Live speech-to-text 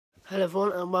Hello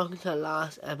everyone and welcome to the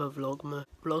last ever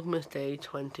Vlogmas Day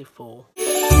 24.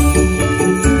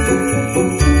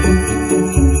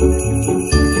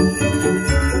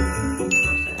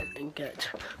 And get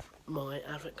my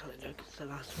advent calendar because it's the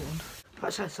last one.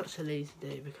 Actually, had such a lazy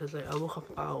day because I woke up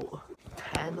about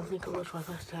 10, I think it was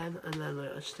 10, and then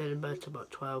I stayed in bed till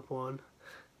about 12:01,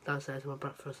 downstairs to my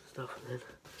breakfast and stuff, and then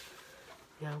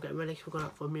yeah, I'm getting ready because we're going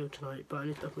out for a meal tonight, but I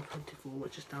need to open 24,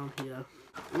 which is down here.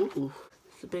 Ooh.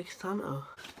 The big Santa.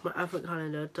 My advent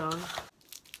calendar done.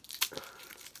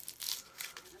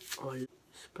 Oh,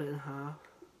 split in half.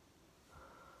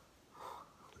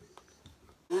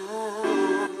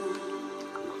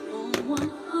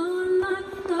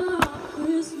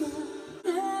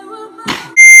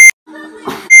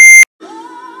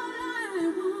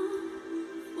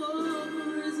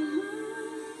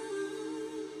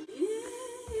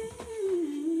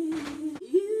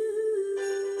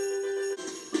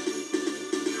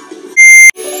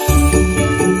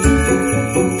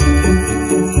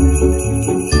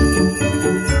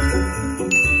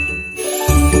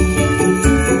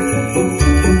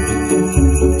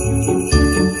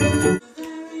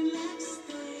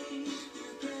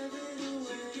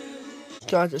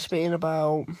 Guys, it's been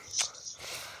about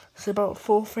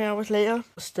 3 hours later.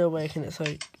 Still waking, it's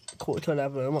like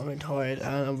 11:15. I'm not really tired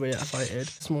and I'm really excited.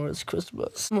 Tomorrow it's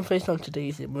Christmas. I'm FaceTime to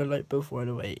Daisy and we're like both wide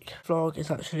awake. Vlog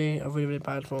is actually a really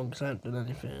bad vlog because I haven't done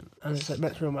anything. And it's like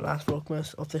meant to be my last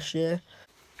Vlogmas of this year.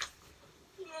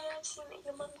 Yeah, I've seen that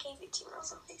your mum gave it to you. I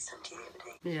was on FaceTime to you the other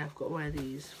day. Yeah, I've got to wear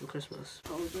these for Christmas.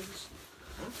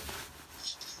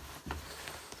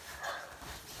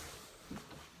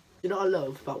 You know what I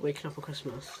love about waking up on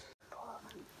Christmas?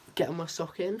 Getting my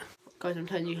stocking. Guys, I'm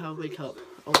telling you how I wake up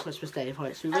on Christmas Day.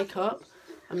 Right, so we wake up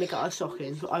and we get our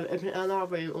stockings. I open it in our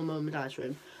room or mum and dad's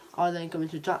room. I'll then go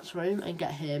into Jack's room and get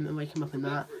him and wake him up in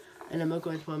that. And then we'll go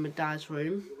into mum and dad's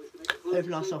room,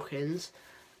 open our stockings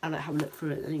and like have a look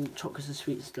through it and eat chocolates and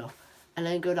sweet stuff. And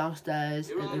then go downstairs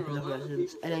and open the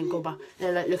presents. And then go back and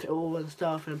then like look at all the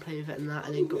stuff and play with it and that.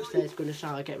 And then go upstairs, go in the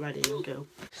shower, get ready and go.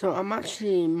 So I'm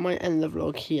actually might end the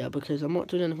vlog here because I'm not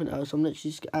doing anything else. I'm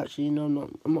literally just, I'm not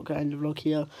going to end the vlog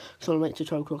here. So I'll wait till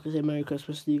 12 o'clock and say Merry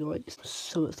Christmas to you guys.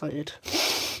 So excited.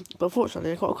 But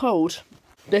unfortunately I got a cold.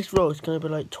 This vlog is going to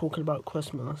be like talking about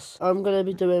Christmas. I'm going to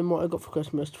be doing what I got for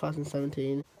Christmas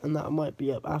 2017. And that might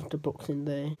be up after Boxing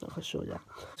Day. Not for sure, yeah.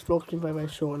 This vlog's been very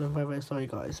short and I'm very sorry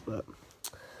guys. But,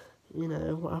 you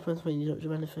know, what happens when you don't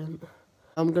do anything.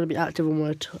 I'm going to be active on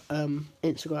my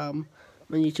Instagram,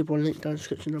 my YouTube one, link down in the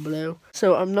description down below.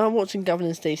 So I'm now watching Gavin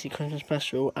and Stacey Christmas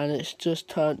special and it's just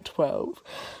turned 12.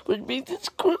 Which means it's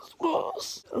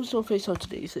Christmas. I'm still FaceTime to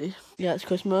Daisy. Yeah, it's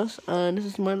Christmas and this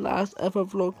is my last ever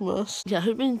Vlogmas. Yeah, I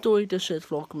hope you enjoyed this year's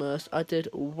Vlogmas. I did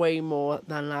way more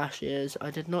than last year's.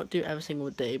 I did not do every single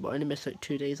day, but I only missed like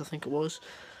 2 days I think it was.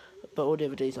 But all the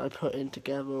other days I put in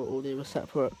together, all they were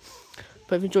separate.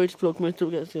 But if you enjoyed this Vlogmas, don't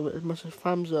forget to give it as much as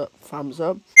thumbs up,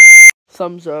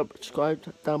 subscribe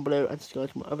down below and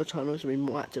subscribe to my other channels. I'll be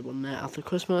more active on there after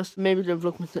Christmas. Maybe do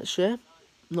Vlogmas next year.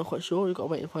 I'm not quite sure, you've got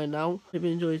to wait and find out. Hope you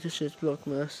enjoyed this year's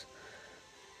Vlogmas.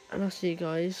 And I'll see you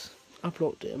guys. I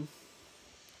blocked him.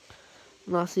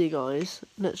 And I'll see you guys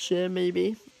next year,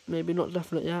 maybe not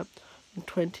definite yet. In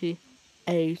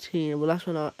 2018. Well, that's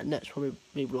when our next probably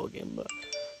be vlogging, but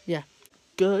yeah.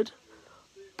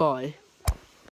 Goodbye.